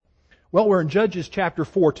Well, we're in Judges chapter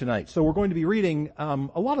 4 tonight, so we're going to be reading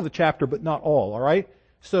a lot of the chapter, but not all right?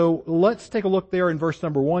 So let's take a look there in verse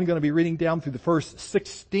number 1. Going to be reading down through the first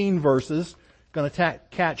 16 verses. Going to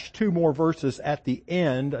catch 2 more verses at the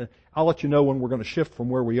end. I'll let you know when we're going to shift from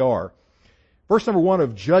where we are. Verse number 1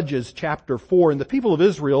 of Judges chapter 4. And the people of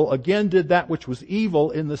Israel again did that which was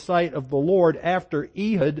evil in the sight of the Lord after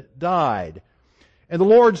Ehud died. And the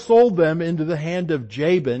Lord sold them into the hand of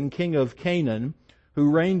Jabin, king of Canaan, who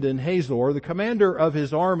reigned in Hazor. The commander of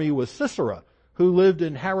his army was Sisera, who lived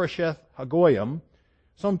in Harosheth Hagoyim.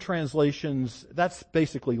 Some translations, that's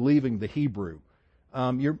basically leaving the Hebrew.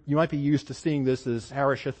 You might be used to seeing this as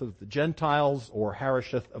Harosheth of the Gentiles or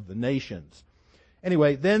Harosheth of the nations.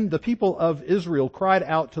 Anyway, then the people of Israel cried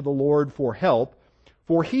out to the Lord for help,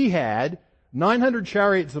 for he had 900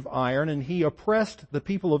 chariots of iron, and he oppressed the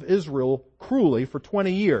people of Israel cruelly for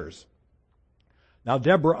 20 years. Now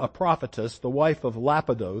Deborah, a prophetess, the wife of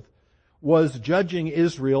Lapidoth, was judging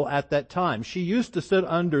Israel at that time. She used to sit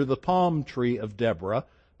under the palm tree of Deborah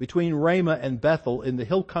between Ramah and Bethel in the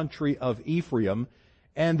hill country of Ephraim,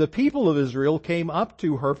 and the people of Israel came up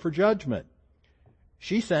to her for judgment.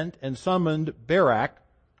 She sent and summoned Barak,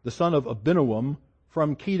 the son of Abinoam,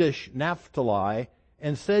 from Kedesh Naphtali,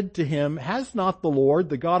 and said to him, "Has not the Lord,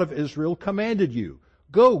 the God of Israel, commanded you,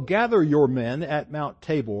 go gather your men at Mount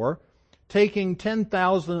Tabor, taking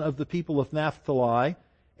 10,000 of the people of Naphtali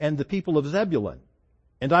and the people of Zebulun.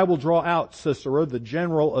 And I will draw out Sisera, the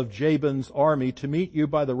general of Jabin's army, to meet you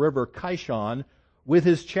by the river Kishon with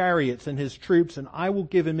his chariots and his troops, and I will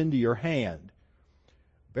give him into your hand."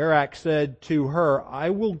 Barak said to her,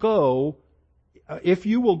 "I will go. If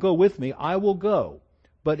you will go with me, I will go.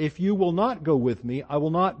 But if you will not go with me, I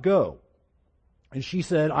will not go." And she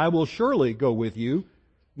said, "I will surely go with you.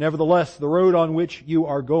 Nevertheless, the road on which you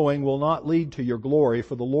are going will not lead to your glory,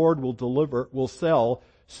 for the Lord will sell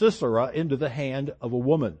Sisera into the hand of a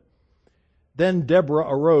woman." Then Deborah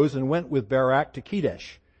arose and went with Barak to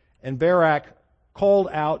Kedesh. And Barak called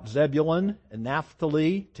out Zebulun and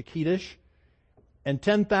Naphtali to Kedesh, and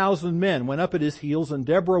 10,000 men went up at his heels, and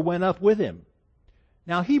Deborah went up with him.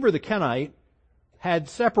 Now Heber the Kenite had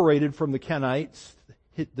separated from the Kenites,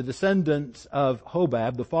 the descendants of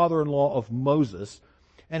Hobab, the father-in-law of Moses,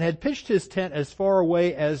 and had pitched his tent as far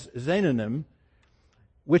away as Zaanannim,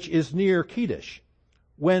 which is near Kedesh.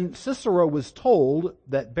 When Sisera was told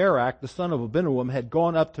that Barak, the son of Abinoam, had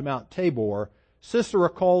gone up to Mount Tabor, Sisera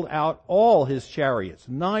called out all his chariots,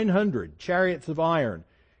 900 chariots of iron,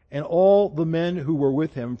 and all the men who were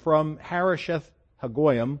with him from Harosheth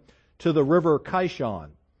Hagoyim to the river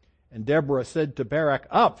Kishon. And Deborah said to Barak,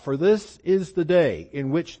 "Up, for this is the day in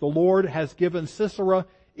which the Lord has given Sisera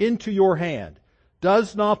into your hand.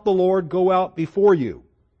 Does not the Lord go out before you?"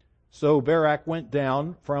 So Barak went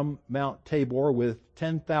down from Mount Tabor with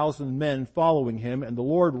 10,000 men following him, and the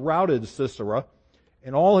Lord routed Sisera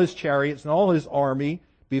and all his chariots and all his army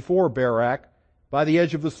before Barak by the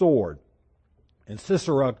edge of the sword. And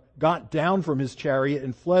Sisera got down from his chariot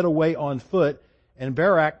and fled away on foot, and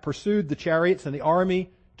Barak pursued the chariots and the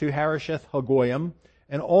army to Harosheth Hagoyim,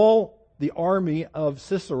 and all the army of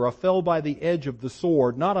Sisera fell by the edge of the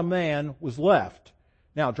sword. Not a man was left.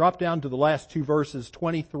 Now drop down to the last 2 verses,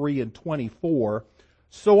 23 and 24.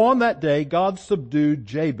 So on that day God subdued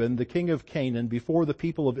Jabin, the king of Canaan, before the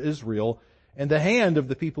people of Israel, and the hand of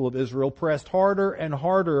the people of Israel pressed harder and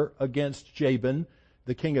harder against Jabin,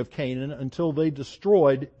 the king of Canaan, until they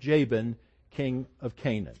destroyed Jabin, king of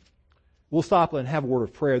Canaan. We'll stop and have a word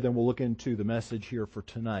of prayer, then we'll look into the message here for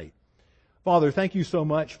tonight. Father, thank you so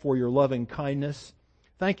much for your loving kindness.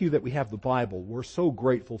 Thank you that we have the Bible. We're so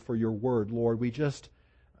grateful for your word, Lord.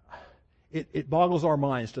 It boggles our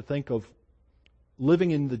minds to think of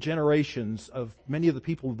living in the generations of many of the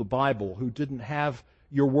people of the Bible who didn't have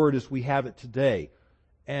your word as we have it today,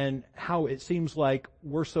 and how it seems like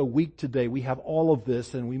we're so weak today. We have all of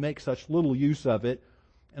this and we make such little use of it.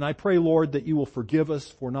 And I pray, Lord, that you will forgive us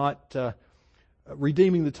for not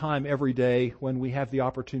redeeming the time every day when we have the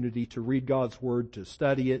opportunity to read God's word, to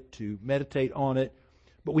study it, to meditate on it.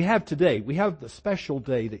 But we have today, we have the special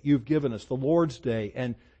day that you've given us, the Lord's Day,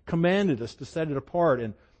 and commanded us to set it apart.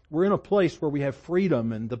 And we're in a place where we have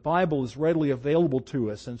freedom, and the Bible is readily available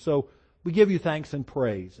to us. And so we give you thanks and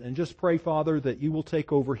praise. And just pray, Father, that you will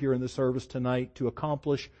take over here in the service tonight to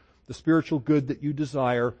accomplish the spiritual good that you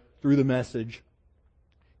desire through the message.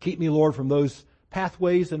 Keep me, Lord, from those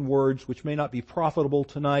pathways and words which may not be profitable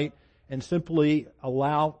tonight, and simply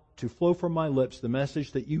allow to flow from my lips the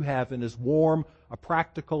message that you have in as warm, a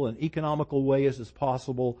practical and economical way as is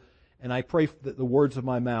possible. And I pray that the words of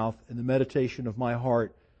my mouth and the meditation of my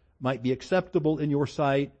heart might be acceptable in your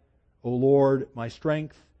sight, O Lord, my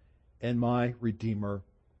strength and my Redeemer.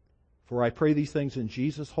 For I pray these things in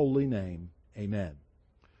Jesus' holy name. Amen.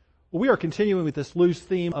 Well, we are continuing with this loose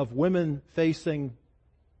theme of women facing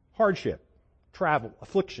hardship, travel,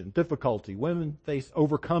 affliction, difficulty. Women face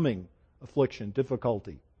overcoming affliction,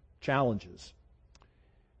 difficulty, challenges.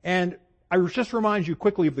 And I just remind you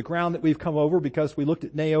quickly of the ground that we've come over, because we looked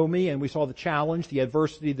at Naomi and we saw the challenge, the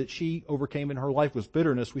adversity that she overcame in her life was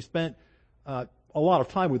bitterness. We spent a lot of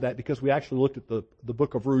time with that because we actually looked at the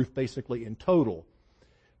book of Ruth basically in total.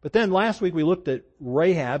 But then last week we looked at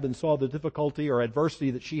Rahab and saw the difficulty or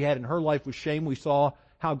adversity that she had in her life with shame. We saw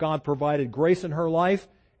how God provided grace in her life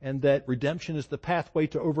and that redemption is the pathway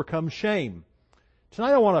to overcome shame.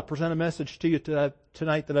 Tonight I want to present a message to you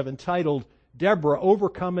tonight that I've entitled, Deborah,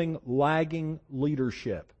 Overcoming Lagging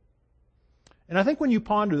Leadership. And I think when you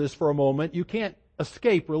ponder this for a moment, you can't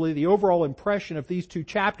escape really the overall impression of these two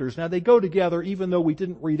chapters. Now they go together even though we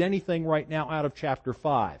didn't read anything right now out of chapter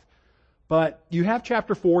 5. But you have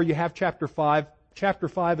chapter 4, you have chapter 5. Chapter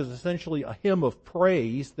 5 is essentially a hymn of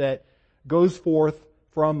praise that goes forth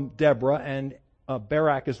from Deborah and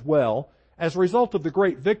Barak as well as a result of the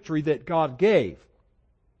great victory that God gave.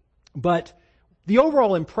 But the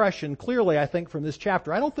overall impression, clearly, I think, from this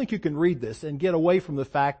chapter, I don't think you can read this and get away from the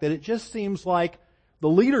fact that it just seems like the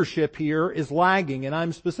leadership here is lagging, and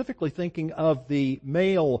I'm specifically thinking of the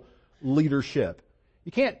male leadership.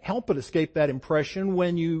 You can't help but escape that impression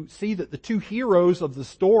when you see that the two heroes of the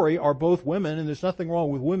story are both women, and there's nothing wrong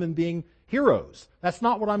with women being heroes. That's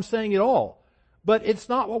not what I'm saying at all. But it's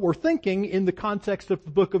not what we're thinking in the context of the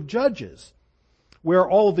book of Judges, where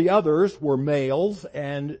all the others were males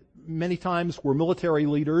and many times were military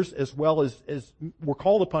leaders as well as were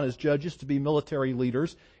called upon as judges to be military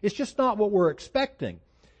leaders. It's just not what we're expecting.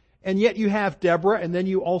 And yet you have Deborah, and then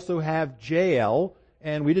you also have Jael,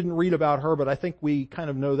 and we didn't read about her, but I think we kind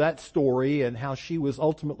of know that story and how she was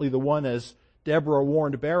ultimately the one, as Deborah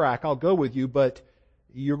warned Barak, I'll go with you, but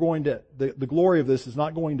you're going to, the glory of this is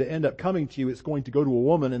not going to end up coming to you. It's going to go to a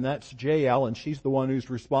woman, and that's Jael, and she's the one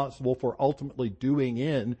who's responsible for ultimately doing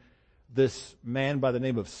in this man by the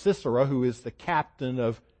name of Sisera, who is the captain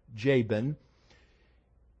of Jabin.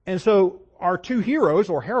 And so our two heroes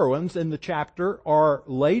or heroines in the chapter are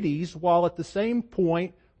ladies, while at the same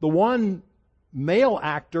point, the one male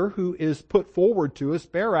actor who is put forward to us,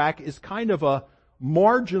 Barak, is kind of a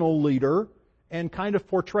marginal leader and kind of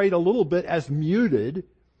portrayed a little bit as muted.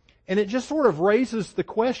 And it just sort of raises the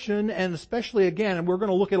question, and especially again, and we're going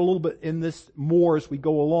to look at a little bit in this more as we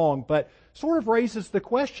go along, but sort of raises the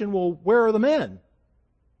question, well, where are the men?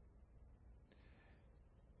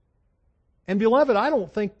 And beloved, I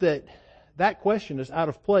don't think that question is out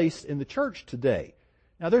of place in the church today.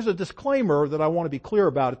 Now there's a disclaimer that I want to be clear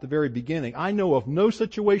about at the very beginning. I know of no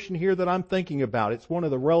situation here that I'm thinking about. It's one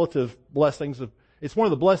of the blessings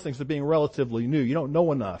of being relatively new. You don't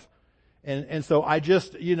know enough. And so I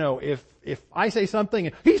just, if I say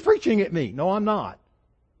something, he's preaching at me. No, I'm not.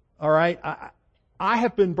 All right? I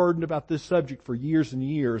have been burdened about this subject for years and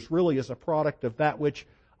years, really as a product of that which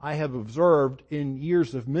I have observed in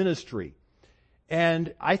years of ministry.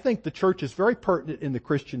 And I think the church is very pertinent in the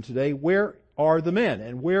Christian today. Where are the men?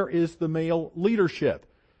 And where is the male leadership?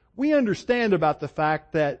 We understand about the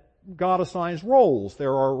fact that God assigns roles.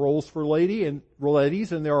 There are roles for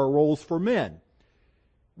ladies and there are roles for men.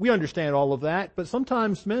 We understand all of that, but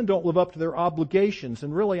sometimes men don't live up to their obligations.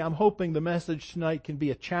 And really, I'm hoping the message tonight can be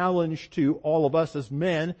a challenge to all of us as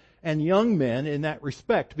men and young men in that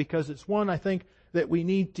respect, because it's one I think that we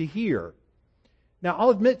need to hear. Now, I'll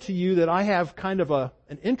admit to you that I have kind of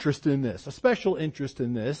an interest in this, a special interest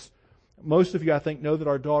in this. Most of you, I think, know that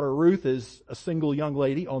our daughter Ruth is a single young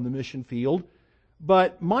lady on the mission field.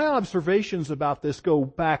 But my observations about this go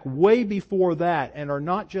back way before that and are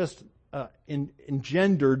not just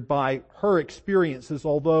engendered by her experiences,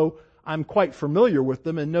 although I'm quite familiar with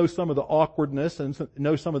them and know some of the awkwardness and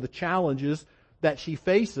know some of the challenges that she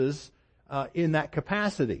faces in that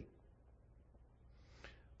capacity.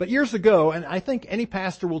 But years ago, and I think any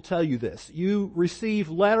pastor will tell you this, you receive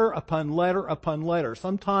letter upon letter upon letter.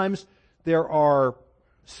 Sometimes there are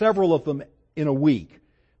several of them in a week.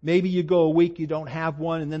 Maybe you go a week, you don't have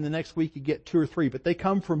one, and then the next week you get 2 or 3, but they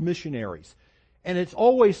come from missionaries. And it's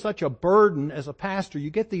always such a burden as a pastor. You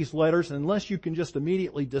get these letters, and unless you can just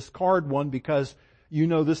immediately discard one because you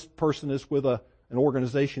know this person is with an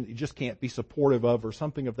organization that you just can't be supportive of or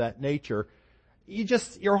something of that nature,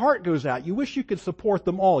 your heart goes out. You wish you could support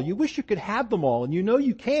them all. You wish you could have them all, and you know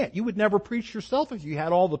you can't. You would never preach yourself if you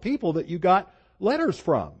had all the people that you got letters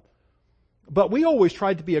from. But we always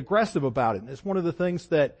tried to be aggressive about it, and it's one of the things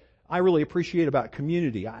that I really appreciate about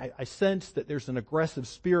community. I sense that there's an aggressive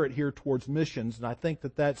spirit here towards missions, and I think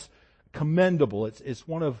that that's commendable. It's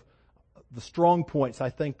one of the strong points, I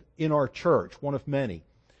think, in our church, one of many.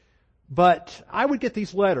 But I would get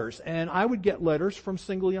these letters, and I would get letters from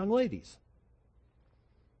single young ladies.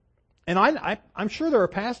 And I'm sure there are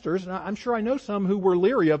pastors, and I'm sure I know some who were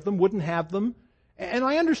leery of them, wouldn't have them. And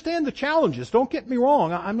I understand the challenges. Don't get me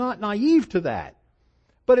wrong. I'm not naive to that.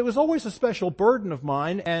 But it was always a special burden of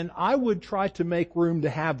mine, and I would try to make room to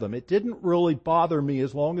have them. It didn't really bother me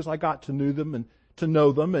as long as I got to know them and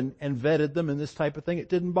vetted them and this type of thing. It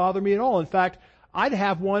didn't bother me at all. In fact, I'd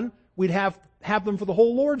have one. We'd have them for the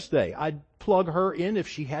whole Lord's Day. I'd plug her in if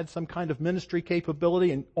she had some kind of ministry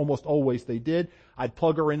capability, and almost always they did. I'd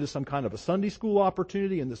plug her into some kind of a Sunday school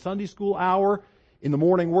opportunity in the Sunday school hour. In the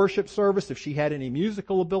morning worship service, if she had any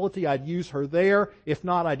musical ability, I'd use her there. If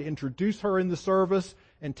not, I'd introduce her in the service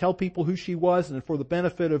and tell people who she was. And for the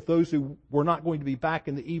benefit of those who were not going to be back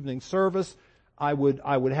in the evening service, I would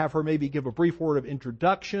have her maybe give a brief word of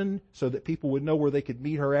introduction so that people would know where they could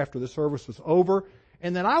meet her after the service was over.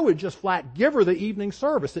 And then I would just flat give her the evening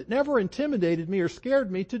service. It never intimidated me or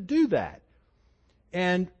scared me to do that.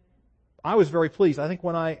 And I was very pleased. I think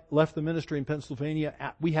when I left the ministry in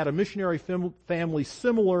Pennsylvania, we had a missionary family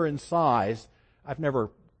similar in size. I've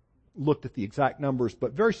never looked at the exact numbers,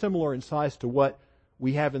 but very similar in size to what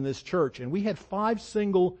we have in this church. And we had 5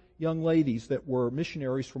 single young ladies that were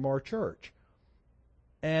missionaries from our church.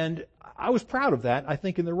 And I was proud of that, I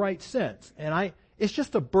think, in the right sense. And it's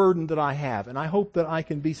just a burden that I have. And I hope that I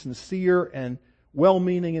can be sincere and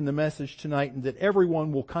well-meaning in the message tonight, and that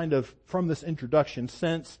everyone will kind of, from this introduction,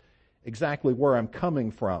 sense exactly where I'm coming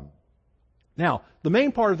from. Now, the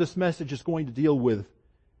main part of this message is going to deal with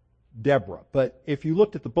Deborah. But if you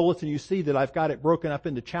looked at the bulletin, you see that I've got it broken up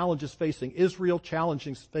into challenges facing Israel,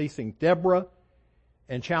 challenges facing Deborah,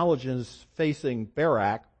 and challenges facing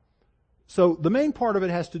Barak. So the main part of it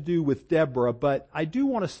has to do with Deborah, but I do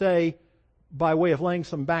want to say, by way of laying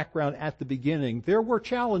some background at the beginning, there were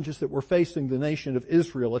challenges that were facing the nation of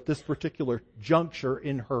Israel at this particular juncture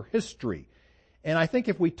in her history. And I think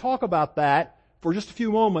if we talk about that for just a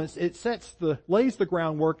few moments, it lays the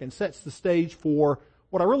groundwork and sets the stage for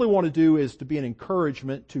what I really want to do is to be an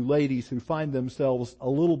encouragement to ladies who find themselves a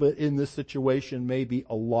little bit in this situation, maybe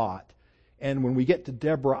a lot. And when we get to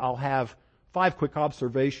Deborah, I'll have 5 quick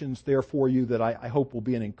observations there for you that I hope will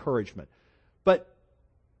be an encouragement. But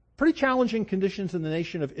pretty challenging conditions in the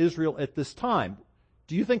nation of Israel at this time.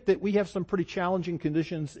 Do you think that we have some pretty challenging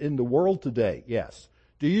conditions in the world today? Yes.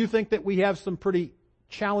 Do you think that we have some pretty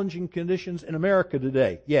challenging conditions in America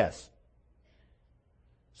today? Yes.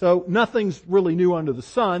 So nothing's really new under the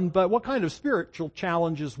sun, but what kind of spiritual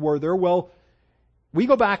challenges were there? Well, we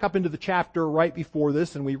go back up into the chapter right before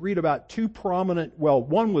this and we read about 2 prominent,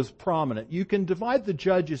 one was prominent. You can divide the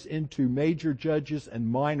judges into major judges and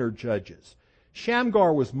minor judges.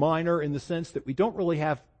 Shamgar was minor in the sense that we don't really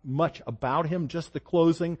have much about him, just the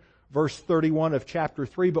closing, verse 31 of chapter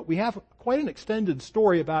 3, but we have quite an extended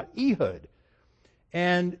story about Ehud.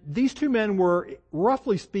 And these 2 men were,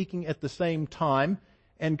 roughly speaking, at the same time,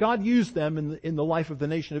 and God used them in the life of the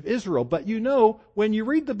nation of Israel. But you know, when you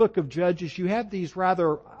read the book of Judges, you have these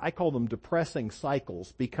rather, I call them depressing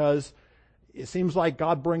cycles, because it seems like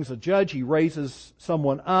God brings a judge, He raises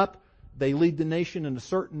someone up, they lead the nation in a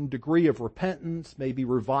certain degree of repentance, maybe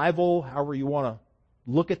revival, however you want to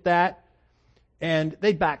look at that, and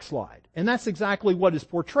they backslide. And that's exactly what is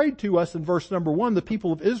portrayed to us in verse number 1, the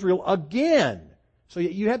people of Israel again. So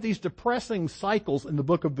you have these depressing cycles in the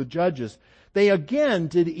book of the Judges. They again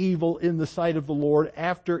did evil in the sight of the Lord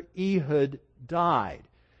after Ehud died.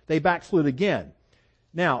 They backslid again.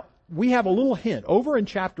 Now, we have a little hint. Over in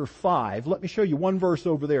chapter 5, let me show you one verse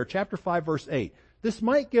over there, chapter 5, verse 8. This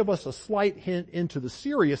might give us a slight hint into the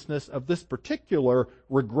seriousness of this particular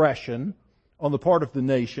regression on the part of the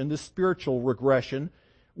nation, this spiritual regression.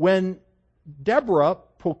 When Deborah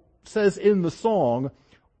says in the song,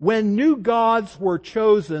 "When new gods were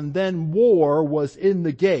chosen, then war was in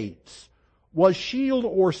the gates. Was shield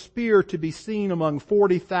or spear to be seen among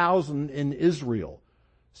 40,000 in Israel?"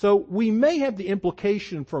 So we may have the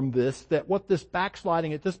implication from this that what this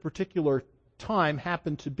backsliding at this particular time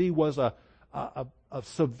happened to be was a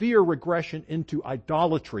severe regression into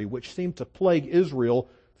idolatry, which seemed to plague Israel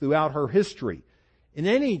throughout her history. In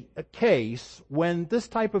any case, when this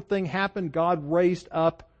type of thing happened, God raised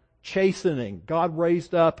up chastening. God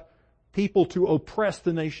raised up people to oppress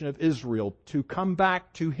the nation of Israel, to come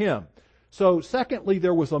back to Him. So, secondly,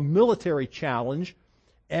 there was a military challenge,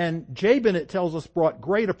 and Jabin, it tells us, brought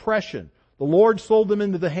great oppression. The Lord sold them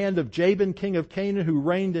into the hand of Jabin, king of Canaan, who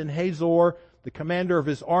reigned in Hazor, the commander of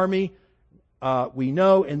his army. We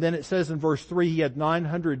know, and then it says in verse 3, he had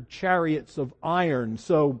 900 chariots of iron.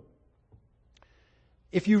 So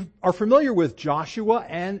If you are familiar with Joshua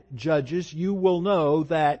and Judges, you will know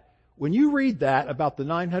that when you read that about the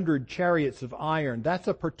 900 chariots of iron, that's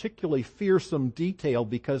a particularly fearsome detail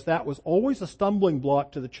because that was always a stumbling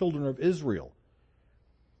block to the children of Israel.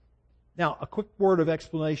 Now, a quick word of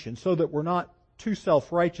explanation so that we're not too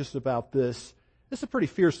self-righteous about this. This is a pretty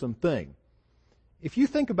fearsome thing. If you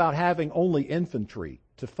think about having only infantry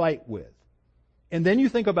to fight with, and then you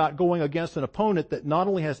think about going against an opponent that not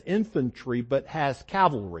only has infantry but has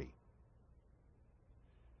cavalry,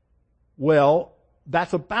 well,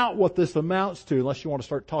 that's about what this amounts to, unless you want to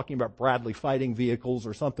start talking about Bradley fighting vehicles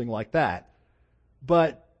or something like that.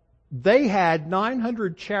 But they had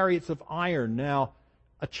 900 chariots of iron. Now,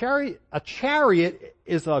 a chariot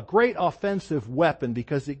is a great offensive weapon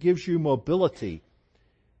because it gives you mobility.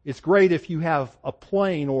 It's great if you have a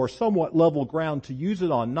plain or somewhat level ground to use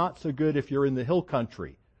it on. Not so good if you're in the hill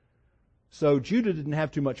country. So Judah didn't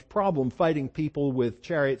have too much problem fighting people with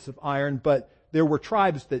chariots of iron, but there were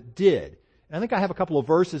tribes that did. And I think I have a couple of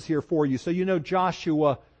verses here for you. So you know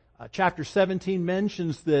Joshua chapter 17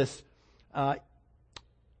 mentions this.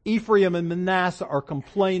 Ephraim and Manasseh are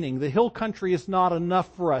complaining. The hill country is not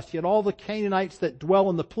enough for us, yet all the Canaanites that dwell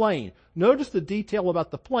in the plain. Notice the detail about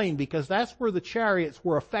the plain because that's where the chariots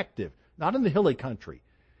were effective, not in the hilly country.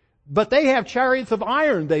 But they have chariots of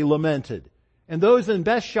iron, they lamented. And those in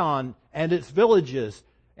Bethshan and its villages,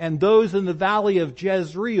 and those in the valley of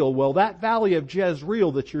Jezreel. Well, that valley of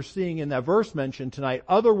Jezreel that you're seeing in that verse mentioned tonight,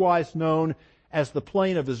 otherwise known as the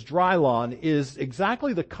plain of Esdraelon, is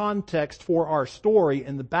exactly the context for our story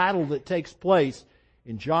in the battle that takes place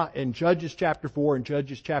in Judges chapter 4 and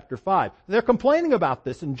Judges chapter 5. They're complaining about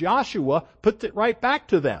this, and Joshua puts it right back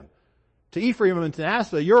to them. To Ephraim and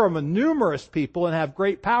Manasseh, you're a numerous people and have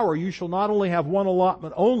great power. You shall not only have one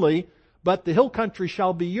allotment only, but the hill country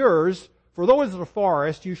shall be yours. For though it is a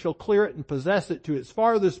forest, you shall clear it and possess it to its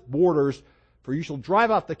farthest borders. For you shall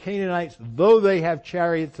drive out the Canaanites, though they have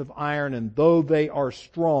chariots of iron and though they are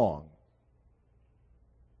strong.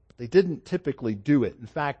 But they didn't typically do it. In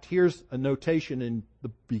fact, here's a notation in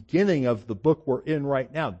the beginning of the book we're in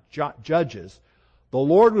right now, Judges. The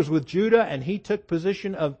Lord was with Judah and he took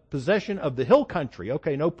possession of the hill country.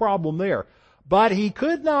 Okay, no problem there. But he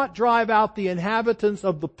could not drive out the inhabitants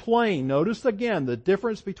of the plain. Notice again the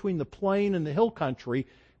difference between the plain and the hill country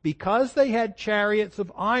because they had chariots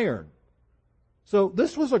of iron. So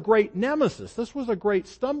this was a great nemesis. This was a great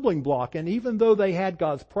stumbling block. And even though they had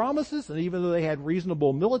God's promises and even though they had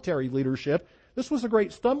reasonable military leadership, this was a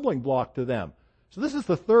great stumbling block to them. So this is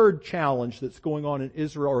the third challenge that's going on in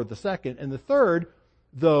Israel, or the second. And the third,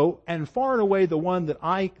 though, and far and away the one that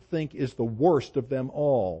I think is the worst of them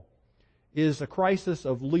all, is a crisis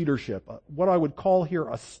of leadership. What I would call here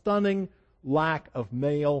a stunning lack of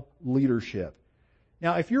male leadership.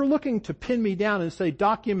 Now, if you're looking to pin me down and say,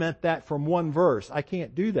 document that from one verse, I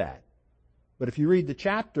can't do that. But if you read the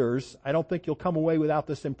chapters, I don't think you'll come away without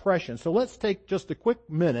this impression. So let's take just a quick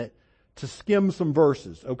minute to skim some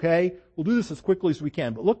verses, okay? We'll do this as quickly as we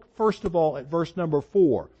can. But look first of all at verse number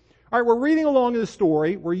 4. All right, we're reading along in the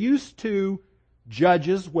story. We're used to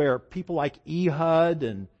Judges where people like Ehud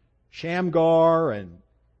and Shamgar and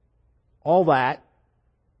all that.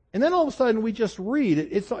 And then all of a sudden we just read it.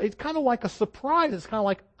 It's kind of like a surprise. It's kind of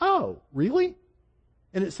like, oh, really?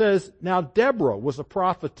 And it says, now Deborah was a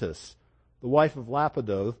prophetess, the wife of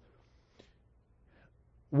Lapidoth,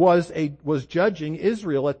 was judging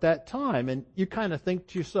Israel at that time. And you kind of think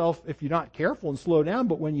to yourself, if you're not careful and slow down,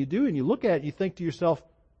 but when you do and you look at it, you think to yourself,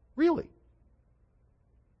 really?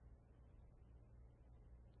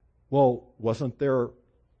 Well, wasn't there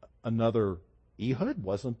another Ehud?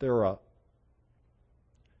 Wasn't there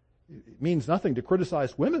it means nothing to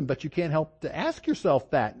criticize women, but you can't help to ask yourself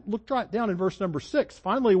that. Look right down in verse number 6.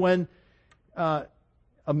 Finally, when a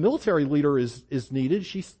military leader is needed,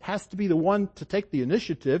 she has to be the one to take the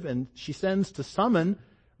initiative, and she sends to summon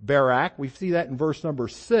Barak. We see that in verse number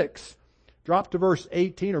 6. Drop to verse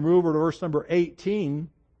 18, or move over to verse number 18.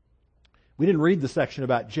 We didn't read the section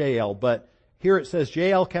about Jael, but here it says,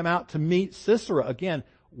 Jael came out to meet Sisera. Again,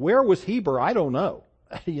 where was Heber? I don't know.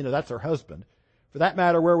 That's her husband. For that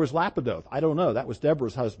matter, where was Lapidoth? I don't know. That was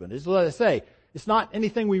Deborah's husband. As I say, it's not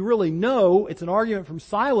anything we really know. It's an argument from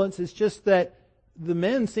silence. It's just that the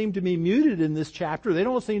men seem to be muted in this chapter. They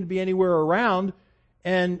don't seem to be anywhere around.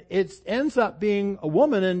 And it ends up being a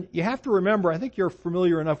woman. And you have to remember, I think you're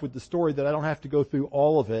familiar enough with the story that I don't have to go through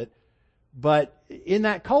all of it. But in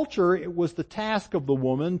that culture, it was the task of the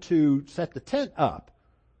woman to set the tent up.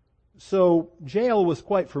 So Jael was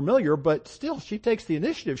quite familiar, but still she takes the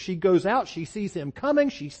initiative. She goes out, she sees him coming,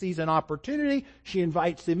 she sees an opportunity, she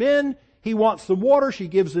invites him in, he wants some water, she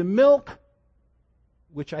gives him milk.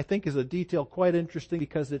 which I think is a detail quite interesting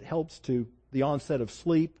because it helps to the onset of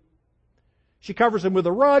sleep. She covers him with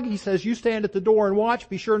a rug. He says, you stand at the door and watch.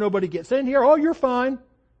 Be sure nobody gets in here. Oh, you're fine.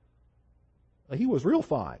 He was real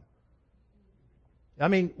fine. I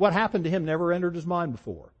mean, what happened to him never entered his mind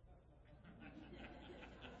before.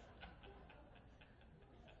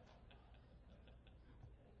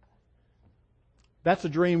 That's a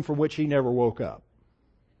dream from which he never woke up.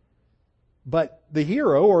 But the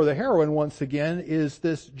hero or the heroine, once again, is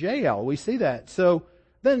this Jael. We see that. So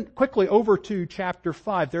then quickly over to chapter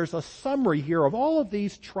 5. There's a summary here of all of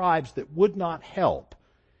these tribes that would not help.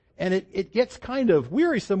 And it gets kind of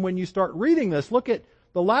wearisome when you start reading this. Look at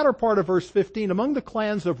the latter part of verse 15. Among the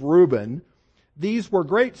clans of Reuben, there were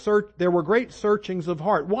great searchings of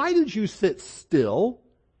heart. Why did you sit still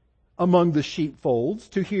among the sheepfolds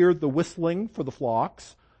to hear the whistling for the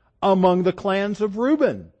flocks? Among the clans of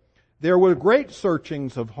Reuben, there were great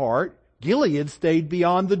searchings of heart. Gilead stayed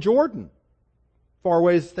beyond the Jordan, far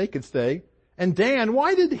away as they could stay. And Dan,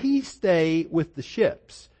 why did he stay with the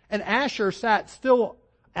ships? And Asher sat still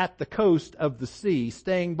at the coast of the sea,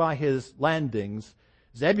 staying by his landings.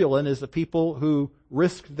 Zebulun is a people who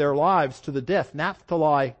risked their lives to the death.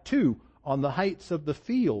 Naphtali, too, on the heights of the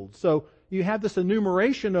field. So you have this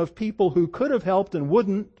enumeration of people who could have helped and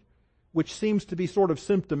wouldn't, which seems to be sort of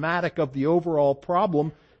symptomatic of the overall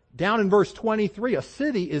problem. Down in verse 23, a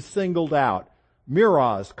city is singled out.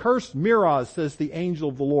 Meroz. Curse Meroz, says the angel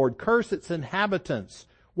of the Lord. Curse its inhabitants.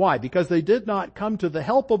 Why? Because they did not come to the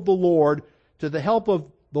help of the Lord, to the help of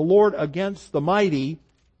the Lord against the mighty.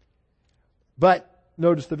 But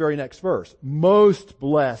notice the very next verse. Most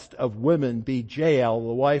blessed of women be Jael,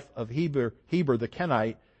 the wife of Heber the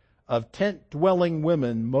Kenite, of tent-dwelling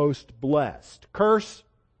women most blessed. Curse,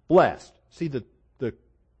 blessed. See the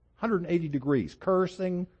 180 degrees.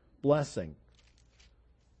 Cursing, blessing.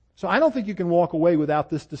 So I don't think you can walk away without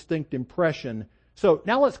this distinct impression. So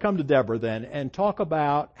now let's come to Deborah then and talk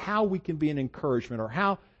about how we can be an encouragement,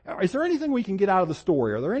 or is there anything we can get out of the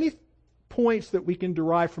story? Are there any points that we can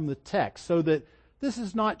derive from the text so that this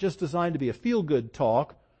is not just designed to be a feel-good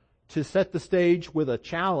talk, to set the stage with a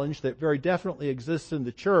challenge that very definitely exists in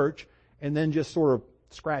the church, and then just sort of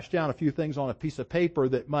scratch down a few things on a piece of paper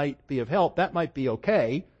that might be of help? That might be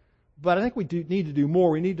okay. But I think we do need to do more.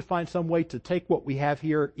 We need to find some way to take what we have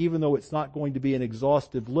here, even though it's not going to be an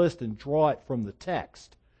exhaustive list, and draw it from the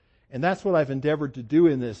text. And that's what I've endeavored to do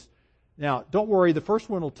in this. Now, don't worry, the first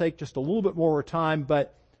one will take just a little bit more time,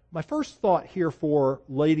 but my first thought here for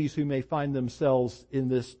ladies who may find themselves in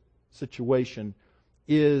this situation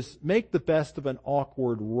is make the best of an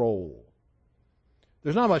awkward role.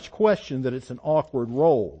 There's not much question that it's an awkward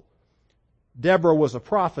role. Deborah was a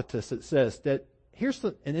prophetess, it says. That here's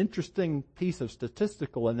an interesting piece of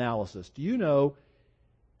statistical analysis. Do you know,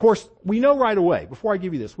 of course, we know right away, before I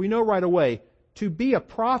give you this, we know right away, to be a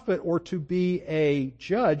prophet or to be a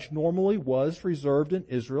judge normally was reserved in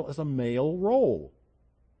Israel as a male role.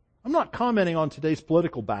 I'm not commenting on today's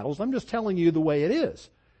political battles. I'm just telling you the way it is.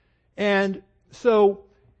 And so,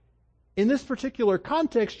 in this particular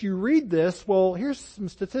context, you read this, well, here's some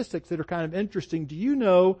statistics that are kind of interesting. Do you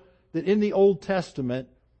know that in the Old Testament,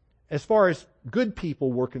 as far as good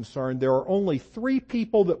people were concerned, there are only 3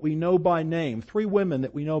 people that we know by name, 3 women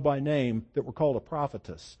that we know by name that were called a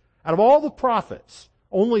prophetess? Out of all the prophets,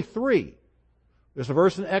 only 3. There's a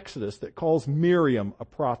verse in Exodus that calls Miriam a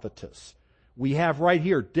prophetess. We have right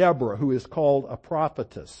here Deborah, who is called a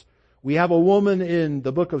prophetess. We have a woman in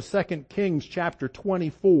the book of 2 Kings, chapter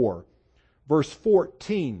 24, verse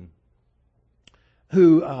 14,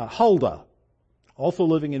 who, Huldah, also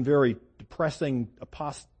living in very depressing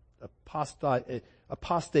apostate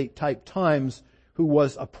type times, who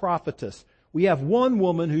was a prophetess. We have one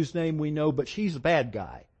woman whose name we know, but she's a bad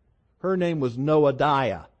guy. Her name was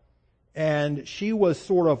Noadiah. And she was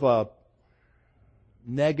sort of a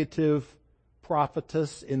negative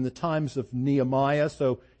prophetess in the times of Nehemiah,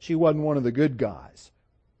 so she wasn't one of the good guys.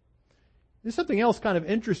 There's something else kind of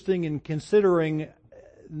interesting in considering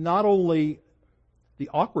not only the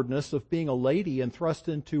awkwardness of being a lady and thrust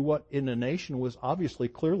into what in a nation was obviously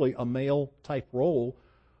clearly a male type role,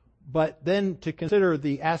 but then to consider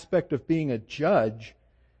the aspect of being a judge.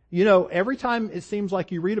 You know, every time it seems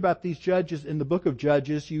like you read about these judges in the book of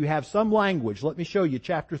Judges, you have some language. Let me show you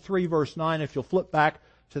chapter 3, verse 9, if you'll flip back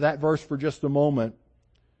to that verse for just a moment.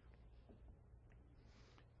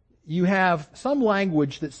 You have some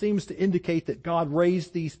language that seems to indicate that God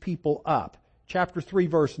raised these people up. Chapter 3,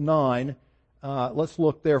 verse 9. Let's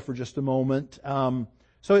look there for just a moment.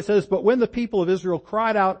 So it says, "But when the people of Israel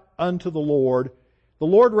cried out unto the Lord, The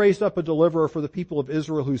Lord raised up a deliverer for the people of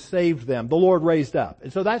Israel who saved them. The Lord raised up.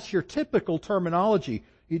 And so that's your typical terminology.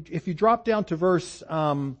 If you drop down to verse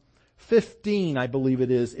 15, I believe it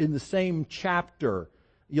is, in the same chapter,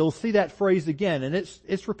 you'll see that phrase again, and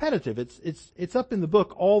it's repetitive. It's up in the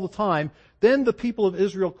book all the time. Then the people of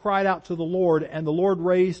Israel cried out to the Lord, and the Lord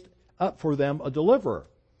raised up for them a deliverer,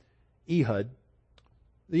 Ehud.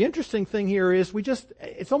 The interesting thing here is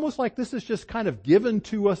it's almost like this is just kind of given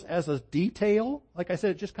to us as a detail. Like I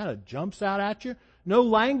said, it just kind of jumps out at you. No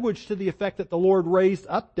language to the effect that the Lord raised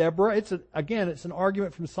up Deborah. It's an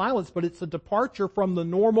argument from silence, but it's a departure from the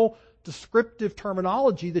normal descriptive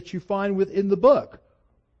terminology that you find within the book.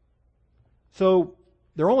 So,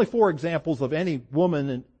 there are only 4 examples of any woman,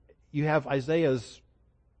 and you have Isaiah's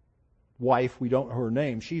wife, we don't know her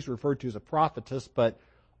name. She's referred to as a prophetess, but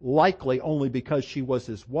likely only because she was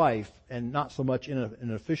his wife and not so much in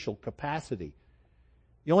an official capacity.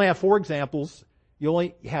 You only have 4 examples. You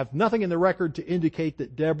only have nothing in the record to indicate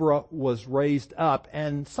that Deborah was raised up,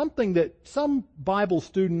 and something that some Bible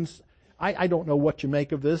students, I don't know what you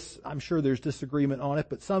make of this. I'm sure there's disagreement on it,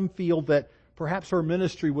 but some feel that perhaps her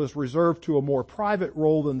ministry was reserved to a more private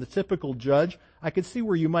role than the typical judge. I could see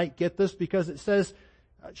where you might get this because it says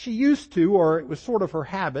she used to, or it was sort of her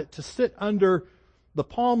habit, to sit under the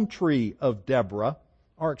palm tree of Deborah.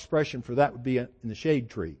 Our expression for that would be in the shade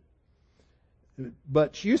tree.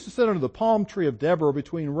 But she used to sit under the palm tree of Deborah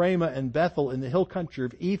between Ramah and Bethel in the hill country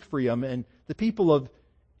of Ephraim, and the people of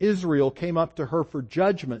Israel came up to her for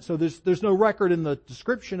judgment. So there's no record in the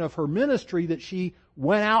description of her ministry that she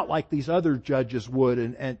went out like these other judges would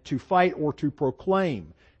and to fight or to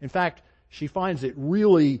proclaim. In fact, she finds it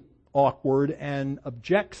really awkward and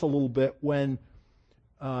objects a little bit when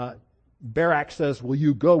Barak says, "Will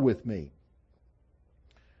you go with me?"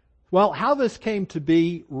 Well, how this came to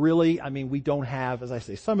be, really, we don't have, as I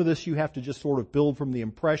say, some of this you have to just sort of build from the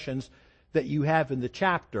impressions that you have in the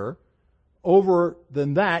chapter. Over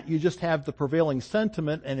than that, you just have the prevailing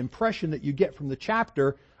sentiment and impression that you get from the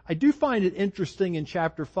chapter. I do find it interesting in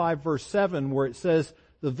chapter 5, verse 7, where it says,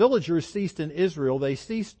 "The villagers ceased in Israel. They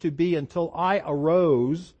ceased to be until I,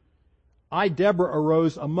 Deborah,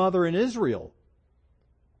 arose a mother in Israel."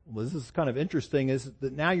 Well, this is kind of interesting, is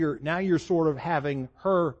that now you're sort of having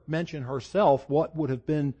her mention herself, what would have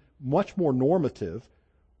been much more normative,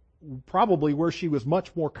 probably where she was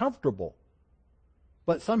much more comfortable.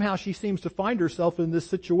 But somehow she seems to find herself in this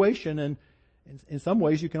situation, and in some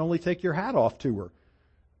ways you can only take your hat off to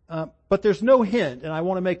her. But there's no hint, and I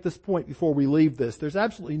want to make this point before we leave this, there's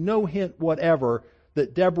absolutely no hint whatever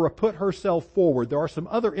that Deborah put herself forward. There are some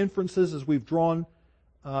other inferences as we've drawn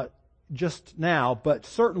just now, but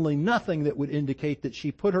certainly nothing that would indicate that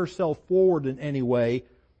she put herself forward in any way,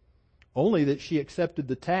 only that she accepted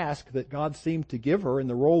the task that God seemed to give her in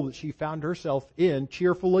the role that she found herself in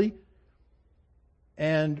cheerfully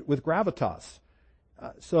and with gravitas.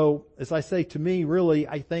 So, as I say, to me, really,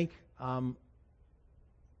 I think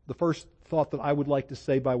the first thought that I would like to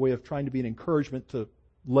say by way of trying to be an encouragement to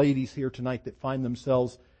ladies here tonight that find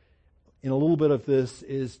themselves in a little bit of this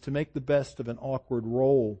is to make the best of an awkward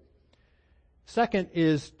role. Second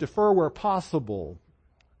is defer where possible.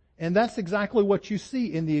 And that's exactly what you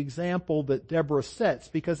see in the example that Deborah sets,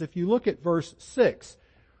 because if you look at verse 6,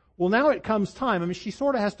 well, now it comes time. She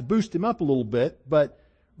sort of has to boost him up a little bit, but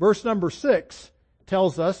verse number 6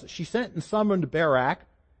 tells us she sent and summoned Barak.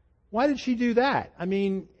 Why did she do that?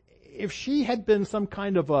 If she had been some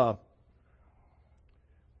kind of I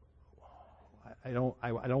don't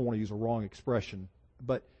want to use a wrong expression,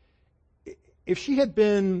 but if she had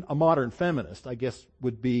been a modern feminist, I guess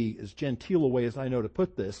would be as genteel a way as I know to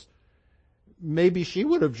put this, maybe she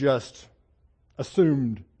would have just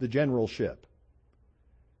assumed the generalship.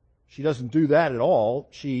 She doesn't do that at all.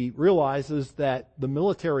 She realizes that the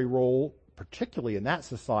military role, particularly in that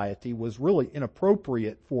society, was really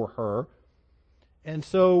inappropriate for her. And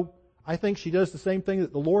so I think she does the same thing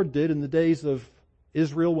that the Lord did in the days of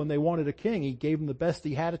Israel when they wanted a king. He gave them the best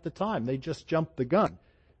he had at the time. They just jumped the gun.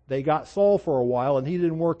 They got Saul for a while, and he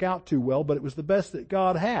didn't work out too well, but it was the best that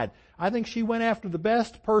God had. I think she went after the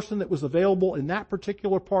best person that was available in that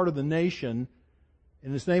particular part of the nation,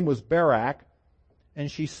 and his name was Barak,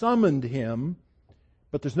 and she summoned him,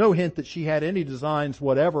 but there's no hint that she had any designs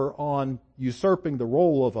whatever on usurping the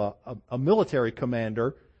role of a military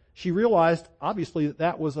commander. She realized, obviously,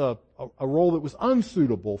 that was a role that was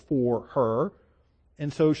unsuitable for her,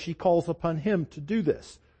 and so she calls upon him to do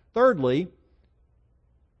this. Thirdly,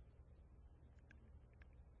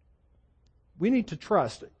 we need to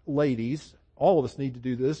trust, ladies, all of us need to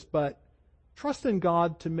do this, but trust in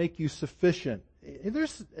God to make you sufficient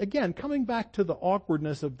there's, again, coming back to the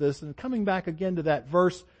awkwardness of this and coming back again to that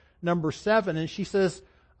verse number 7, and she says,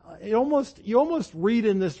 you almost read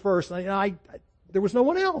in this verse, there was no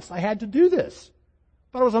one else. I had to do this.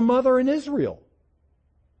 But I was a mother in Israel.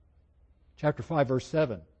 Chapter 5, verse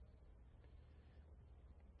 7.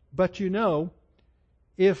 But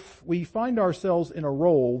if we find ourselves in a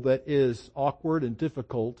role that is awkward and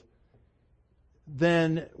difficult,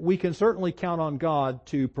 then we can certainly count on God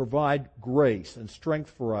to provide grace and strength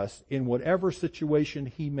for us in whatever situation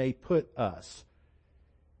He may put us.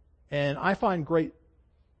 And I find great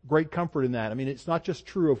comfort in that. I mean, it's not just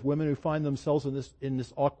true of women who find themselves in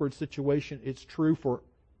this awkward situation. It's true for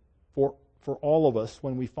all of us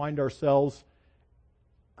when we find ourselves.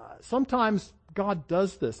 Sometimes God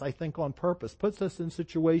does this, I think, on purpose. Puts us in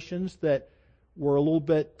situations that we're a little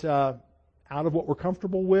bit out of what we're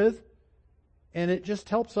comfortable with. And it just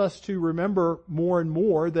helps us to remember more and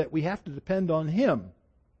more that we have to depend on Him.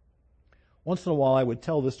 Once in a while I would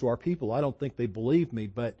tell this to our people. I don't think they believe me,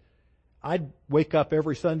 but I'd wake up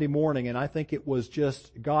every Sunday morning, and I think it was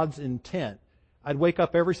just God's intent. I'd wake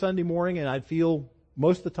up every Sunday morning and I'd feel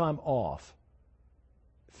most of the time off.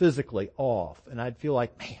 Physically off. And I'd feel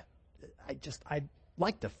like, man, I'd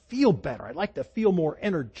like to feel better. I'd like to feel more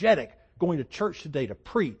energetic going to church today to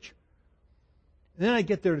preach. And then I'd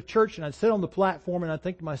get there to church and I'd sit on the platform and I'd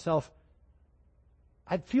think to myself,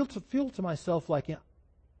 I'd feel to myself like,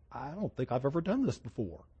 I don't think I've ever done this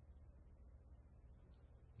before.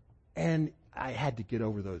 And I had to get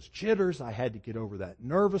over those jitters. I had to get over that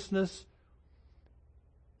nervousness.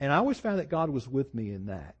 And I always found that God was with me in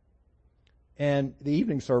that. And the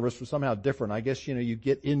evening service was somehow different. I guess, you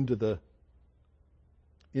get into the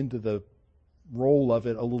role of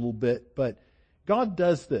it a little bit. But God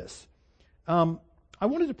does this. I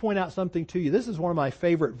wanted to point out something to you. This is one of my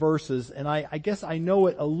favorite verses, and I guess I know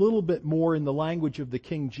it a little bit more in the language of the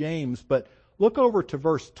King James, but look over to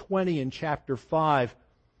verse 20 in chapter 5.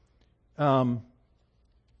 Is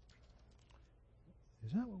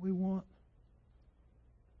that what we want?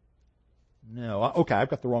 No. Okay, I've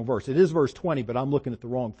got the wrong verse. It is verse 20, but I'm looking at the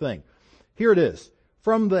wrong thing. Here it is.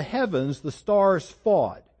 From the heavens the stars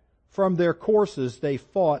fought. From their courses they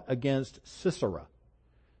fought against Sisera.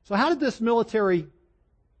 So how did this military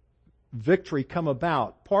victory come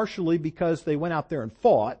about? Partially because they went out there and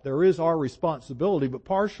fought. There is our responsibility, but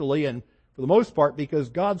partially, and for the most part, because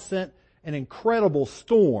God sent an incredible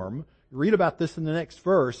storm. You read about this in the next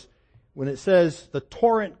verse when it says, the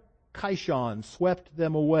torrent Kishon swept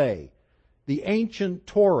them away. The ancient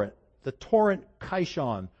torrent, the torrent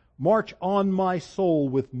Kishon, march on my soul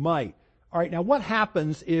with might. All right, now what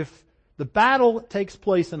happens if the battle takes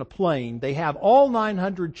place in a plain? They have all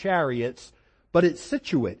 900 chariots, but it's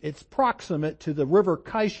situate, it's proximate to the river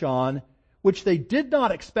Kishon, which they did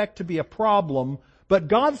not expect to be a problem, but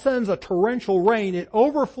God sends a torrential rain, it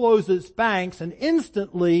overflows its banks, and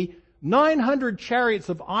instantly 900 chariots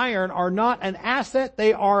of iron are not an asset,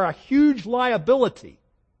 they are a huge liability.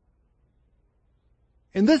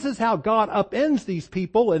 And this is how God upends these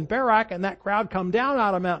people, and Barak and that crowd come down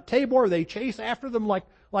out of Mount Tabor. They chase after them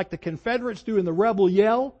like the Confederates do in the rebel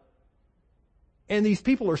yell. And these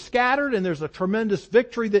people are scattered, and there's a tremendous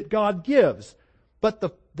victory that God gives. But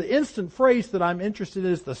the instant phrase that I'm interested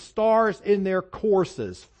in is the stars in their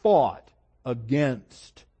courses fought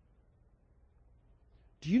against.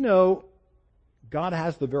 Do you know God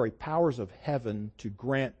has the very powers of heaven to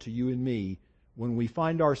grant to you and me when we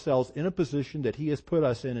find ourselves in a position that He has put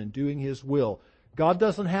us in and doing His will? God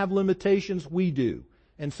doesn't have limitations, we do.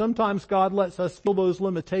 And sometimes God lets us feel those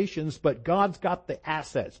limitations, but God's got the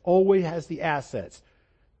assets, always has the assets.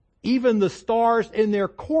 Even the stars in their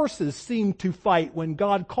courses seem to fight when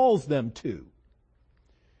God calls them to.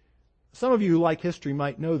 Some of you who like history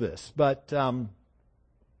might know this, but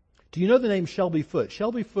do you know the name Shelby Foote?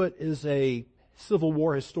 Shelby Foote is a Civil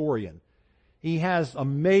War historian. He has a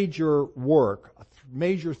major work, a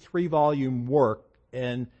major 3-volume work,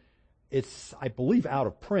 and it's, I believe, out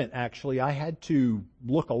of print, actually. I had to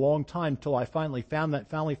look a long time till I finally found that.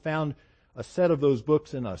 Finally found a set of those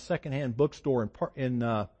books in a secondhand bookstore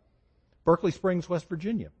in Berkeley Springs, West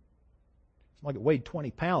Virginia. It's like it weighed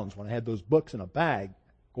 20 pounds when I had those books in a bag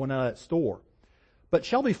going out of that store. But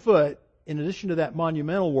Shelby Foote, in addition to that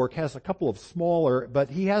monumental work, has a couple of smaller,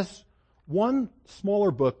 but he has one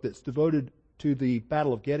smaller book that's devoted to the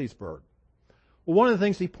Battle of Gettysburg. Well, one of the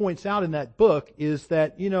things he points out in that book is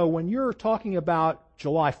that, when you're talking about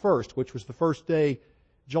July 1st, which was the first day,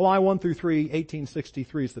 July 1 through 3,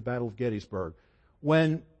 1863 is the Battle of Gettysburg.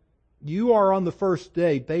 When you are on the first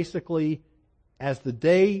day, basically, as the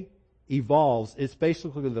day evolves, it's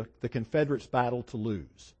basically the Confederates' battle to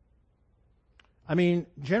lose. I mean,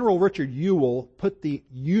 General Richard Ewell put the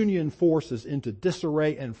Union forces into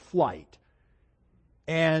disarray and flight.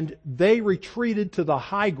 And they retreated to the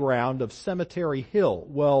high ground of Cemetery Hill.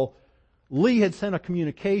 Well, Lee had sent a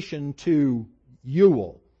communication to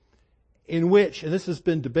Ewell in which, and this has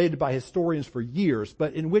been debated by historians for years,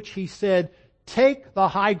 but in which he said, take the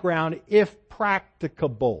high ground if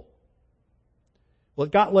practicable. Well,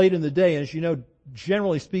 it got late in the day, and as you know,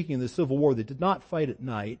 generally speaking, in the Civil War, they did not fight at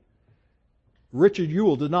night. Richard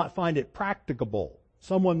Ewell did not find it practicable.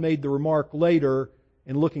 Someone made the remark later,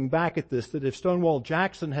 in looking back at this, that if Stonewall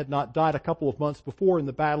Jackson had not died a couple of months before in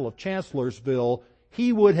the Battle of Chancellorsville,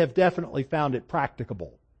 he would have definitely found it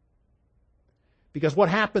practicable. Because what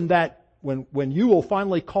happened that when Ewell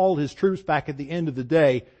finally called his troops back at the end of the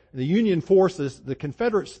day, the Union forces, the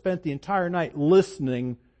Confederates spent the entire night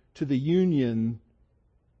listening to the Union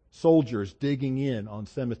soldiers digging in on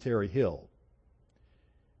Cemetery Hill.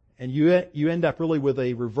 And you end up really with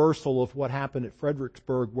a reversal of what happened at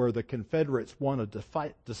Fredericksburg, where the Confederates won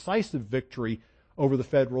a decisive victory over the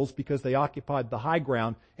Federals because they occupied the high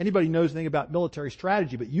ground. Anybody knows anything about military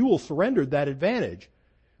strategy, but Ewell surrendered that advantage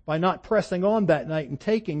by not pressing on that night and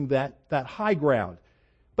taking that high ground.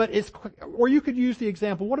 But or you could use the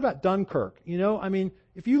example, what about Dunkirk? You know, I mean,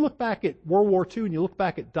 if you look back at World War II and you look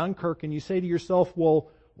back at Dunkirk and you say to yourself, well,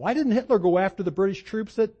 why didn't Hitler go after the British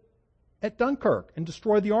troops at Dunkirk and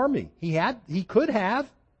destroy the army? He could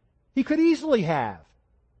easily have.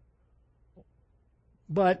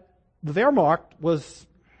 But the Wehrmacht was,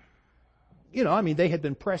 they had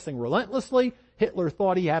been pressing relentlessly. Hitler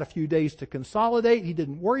thought he had a few days to consolidate. He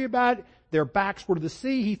didn't worry about it. Their backs were to the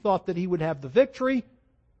sea. He thought that he would have the victory.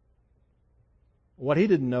 What he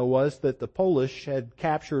didn't know was that the Polish had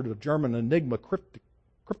captured a German Enigma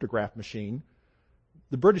cryptograph machine.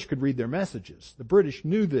 The British could read their messages. The British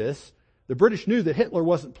knew this. The British knew that Hitler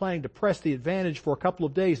wasn't planning to press the advantage for a couple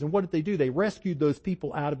of days. And what did they do? They rescued those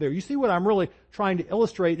people out of there. You see, what I'm really trying to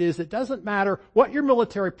illustrate is it doesn't matter what your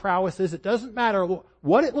military prowess is. It doesn't matter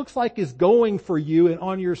what it looks like is going for you and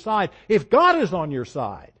on your side. If God is on your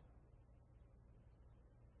side.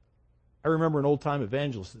 I remember an old-time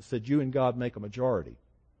evangelist that said, you and God make a majority.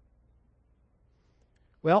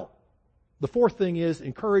 Well, the fourth thing is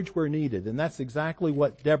encourage where needed. And that's exactly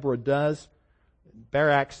what Deborah does.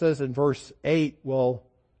 Barak says in verse 8, well,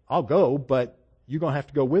 I'll go, but you're going to have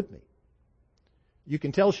to go with me. You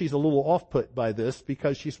can tell she's a little off-put by this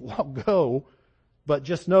because she's, well, I'll go, but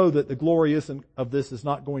just know that the glory of this is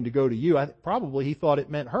not going to go to you. Probably he thought it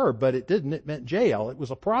meant her, but it didn't. It meant Jael. It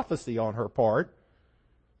was a prophecy on her part.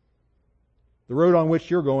 The road on which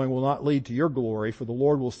you're going will not lead to your glory, for the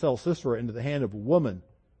Lord will sell Sisera into the hand of a woman.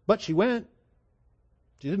 But she went.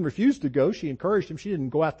 She didn't refuse to go. She encouraged him. She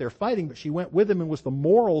didn't go out there fighting, but she went with him and was the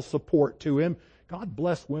moral support to him. God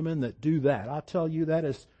bless women that do that. I'll tell you, that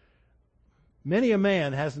is, many a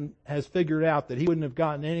man has figured out that he wouldn't have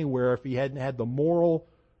gotten anywhere if he hadn't had the moral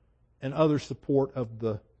and other support of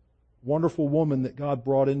the wonderful woman that God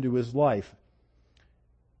brought into his life.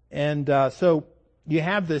 And so you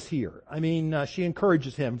have this here. I mean, she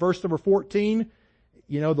encourages him. Verse number 14,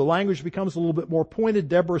 the language becomes a little bit more pointed.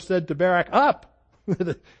 Deborah said to Barak, up.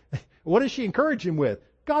 What does she encourage him with?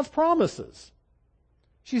 God's promises.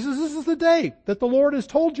 She says, this is the day that the Lord has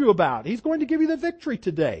told you about. He's going to give you the victory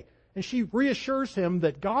today. And she reassures him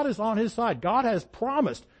that God is on his side. God has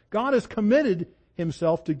promised. God has committed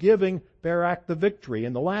himself to giving Barak the victory.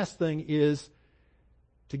 And the last thing is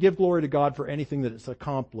to give glory to God for anything that it's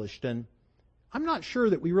accomplished. And I'm not sure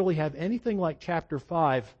that we really have anything like chapter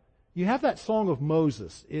 5. You have that song of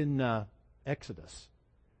Moses in Exodus.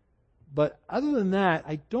 But other than that,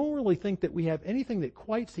 I don't really think that we have anything that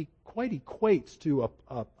quite equates to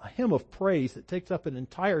a hymn of praise that takes up an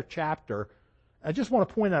entire chapter. I just want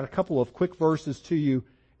to point out a couple of quick verses to you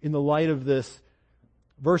in the light of this.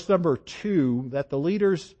 Verse number 2, that the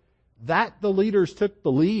leaders took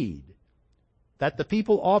the lead, that the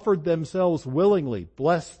people offered themselves willingly.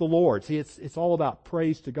 Bless the Lord. See, it's all about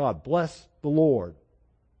praise to God. Bless the Lord.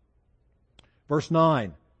 Verse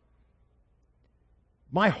 9.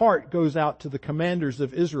 My heart goes out to the commanders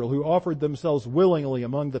of Israel who offered themselves willingly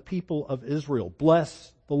among the people of Israel.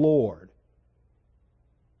 Bless the Lord.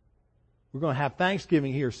 We're going to have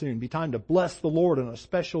Thanksgiving here soon. Be time to bless the Lord in a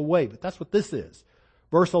special way. But that's what this is.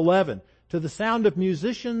 Verse 11. To the sound of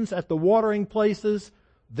musicians at the watering places,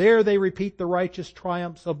 there they repeat the righteous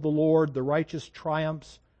triumphs of the Lord, the righteous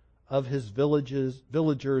triumphs of his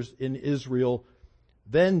villagers in Israel.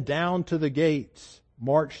 Then down to the gates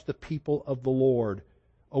march the people of the Lord.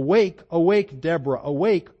 Awake, awake, Deborah,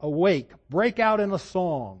 awake, awake, break out in a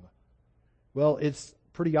song. Well, it's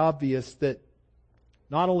pretty obvious that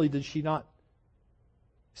not only did she not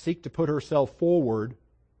seek to put herself forward,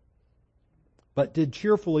 but did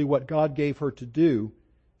cheerfully what God gave her to do,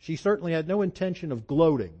 she certainly had no intention of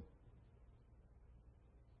gloating.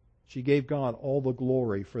 She gave God all the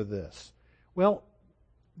glory for this. Well,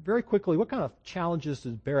 very quickly, what kind of challenges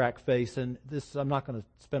did Barak face? And this, I'm not going to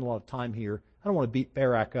spend a lot of time here. I don't want to beat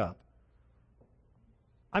Barak up.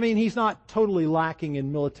 I mean, he's not totally lacking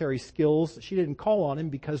in military skills. She didn't call on him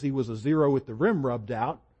because he was a zero with the rim rubbed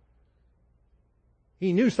out.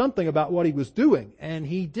 He knew something about what he was doing, and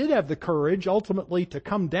he did have the courage ultimately to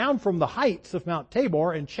come down from the heights of Mount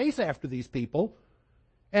Tabor and chase after these people.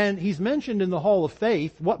 And he's mentioned in the Hall of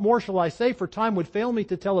Faith. What more shall I say, for time would fail me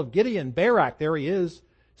to tell of Gideon, Barak, there he is,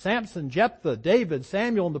 Samson, Jephthah, David,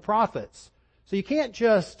 Samuel, and the prophets. So you can't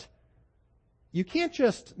just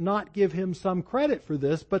not give him some credit for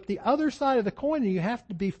this, but the other side of the coin, you have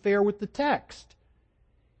to be fair with the text.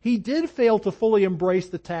 He did fail to fully embrace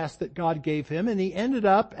the task that God gave him, and he ended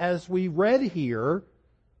up, as we read here,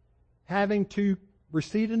 having to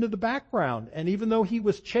recede into the background. And even though he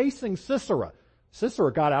was chasing Sisera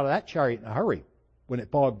got out of that chariot in a hurry when it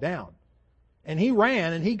bogged down. And he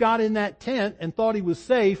ran, and he got in that tent and thought he was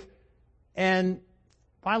safe. And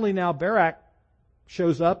finally now Barak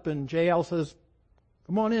shows up, and Jael says,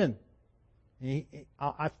 come on in.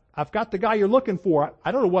 I've got the guy you're looking for.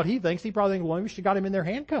 I don't know what he thinks. He probably thinks, well, maybe she got him in there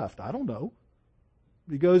handcuffed. I don't know.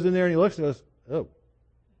 But he goes in there and he looks and goes, oh.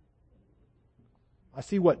 I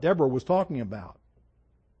see what Deborah was talking about.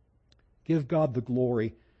 Give God the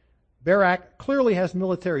glory. Barak clearly has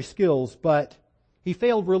military skills, but he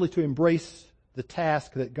failed really to embrace the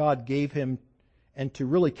task that God gave him and to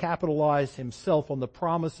really capitalize himself on the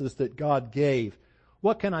promises that God gave.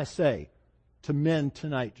 What can I say to men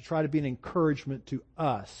tonight to try to be an encouragement to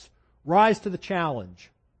us? Rise to the challenge.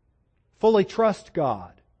 Fully trust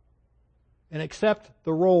God and accept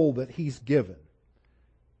the role that He's given.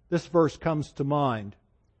 This verse comes to mind.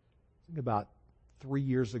 I think about 3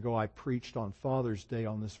 years ago I preached on Father's Day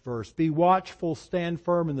on this verse. Be watchful, stand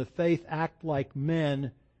firm in the faith, act like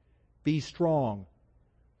men, be strong.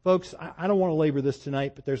 Folks, I don't want to labor this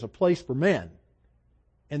tonight, but there's a place for men.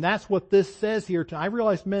 And that's what this says here. I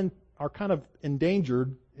realize men are kind of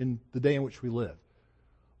endangered in the day in which we live.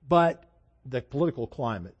 But the political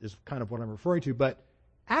climate is kind of what I'm referring to. But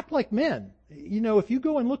act like men. You know, if you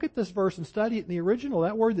go and look at this verse and study it in the original,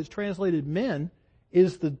 that word that's translated men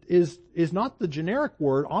is not the generic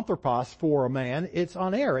word anthropos for a man. It's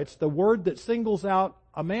aner. It's the word that singles out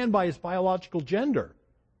a man by his biological gender.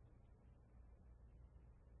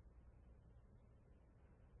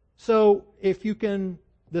 So if you can,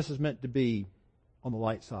 this is meant to be on the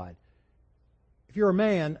light side. If you're a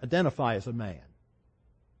man, identify as a man.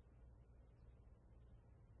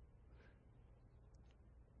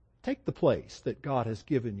 Take the place that God has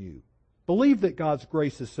given you. Believe that God's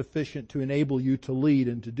grace is sufficient to enable you to lead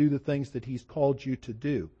and to do the things that He's called you to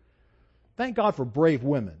do. Thank God for brave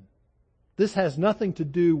women. This has nothing to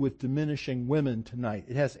do with diminishing women tonight.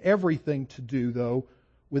 It has everything to do, though,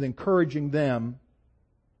 with encouraging them.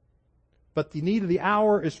 But the need of the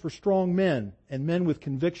hour is for strong men and men with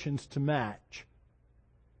convictions to match.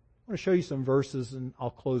 I want to show you some verses, and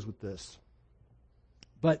I'll close with this.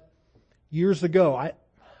 But years ago,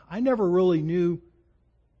 I never really knew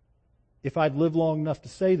if I'd live long enough to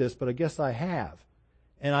say this, but I guess I have.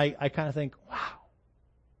 And I kind of think, wow,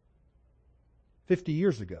 50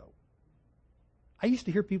 years ago. I used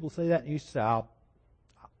to hear people say that, and I used to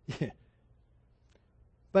say, yeah.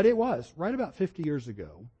 But it was right about 50 years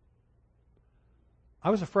ago. I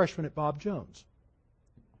was a freshman at Bob Jones.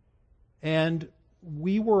 And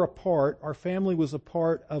we were our family was a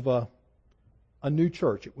part of a new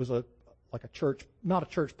church. It was like a church, not a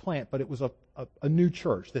church plant, but it was a new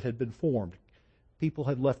church that had been formed. People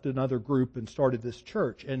had left another group and started this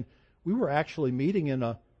church. And we were actually meeting in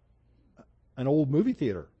an old movie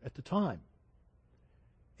theater at the time.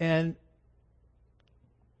 And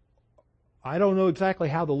I don't know exactly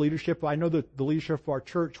how I know that the leadership of our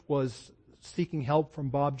church was seeking help from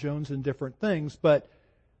Bob Jones in different things, but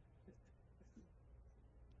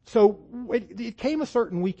so it came a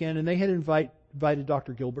certain weekend, and they had invited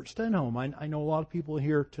Dr. Gilbert Stenholm. I know a lot of people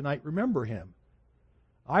here tonight remember him.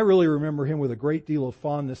 I really remember him with a great deal of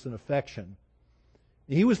fondness and affection.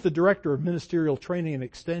 He was the director of ministerial training and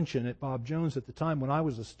extension at Bob Jones at the time when I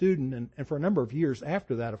was a student, and for a number of years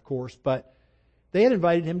after that, of course, but they had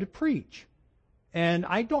invited him to preach. And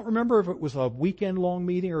I don't remember if it was a weekend-long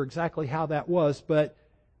meeting or exactly how that was, but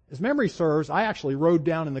as memory serves, I actually rode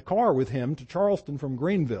down in the car with him to Charleston from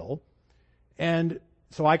Greenville. And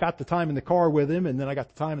so I got the time in the car with him, and then I got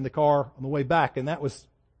the time in the car on the way back, and that was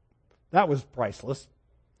priceless.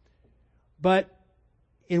 But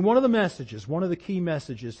in one of the messages, one of the key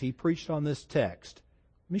messages he preached on this text,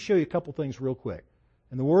 let me show you a couple things real quick.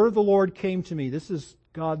 And the word of the Lord came to me. This is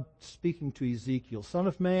God speaking to Ezekiel. Son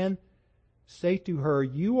of man, say to her,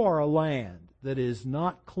 you are a land that is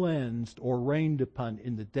not cleansed or rained upon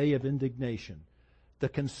in the day of indignation. The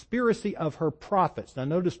conspiracy of her prophets. Now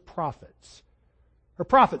notice prophets. Her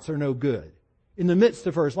prophets are no good. In the midst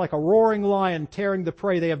of her is like a roaring lion tearing the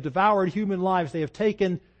prey. They have devoured human lives. They have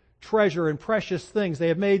taken treasure and precious things. They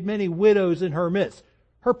have made many widows in her midst.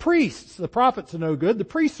 Her priests, the prophets are no good. The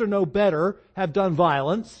priests are no better, have done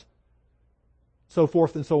violence. So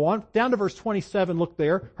forth and so on. Down to verse 27, look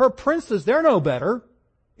there. Her princes, they're no better.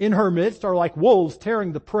 In her midst are like wolves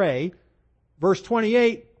tearing the prey. Verse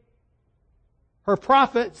 28, her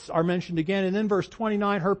prophets are mentioned again. And then verse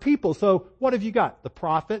 29, her people. So what have you got? The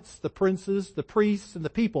prophets, the princes, the priests, and the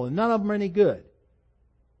people. And none of them are any good.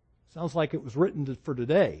 Sounds like it was written for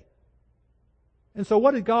today. And so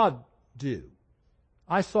what did God do?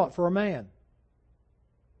 I sought for a man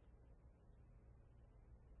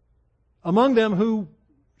among them who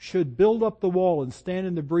should build up the wall and stand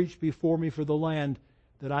in the breach before me for the land,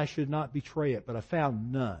 that I should not betray it. But I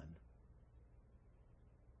found none.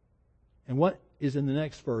 And what is in the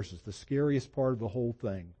next verse is the scariest part of the whole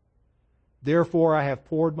thing. Therefore I have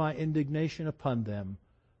poured my indignation upon them.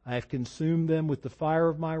 I have consumed them with the fire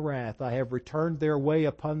of my wrath. I have returned their way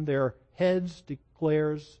upon their heads,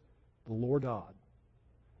 declares the Lord God.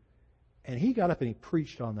 And he got up and he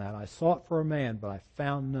preached on that. I sought for a man, but I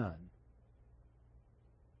found none.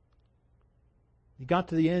 He got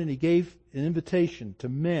to the end and he gave an invitation to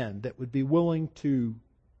men that would be willing to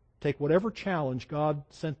take whatever challenge God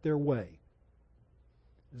sent their way.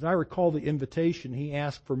 As I recall the invitation, he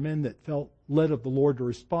asked for men that felt led of the Lord to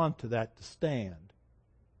respond to that, to stand.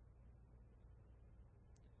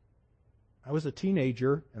 I was a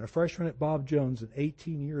teenager and a freshman at Bob Jones at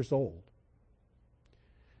 18 years old.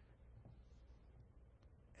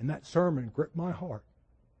 And that sermon gripped my heart.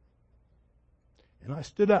 And I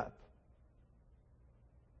stood up.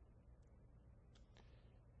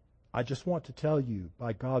 I just want to tell you,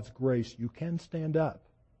 by God's grace, you can stand up.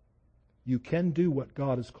 You can do what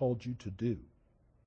God has called you to do.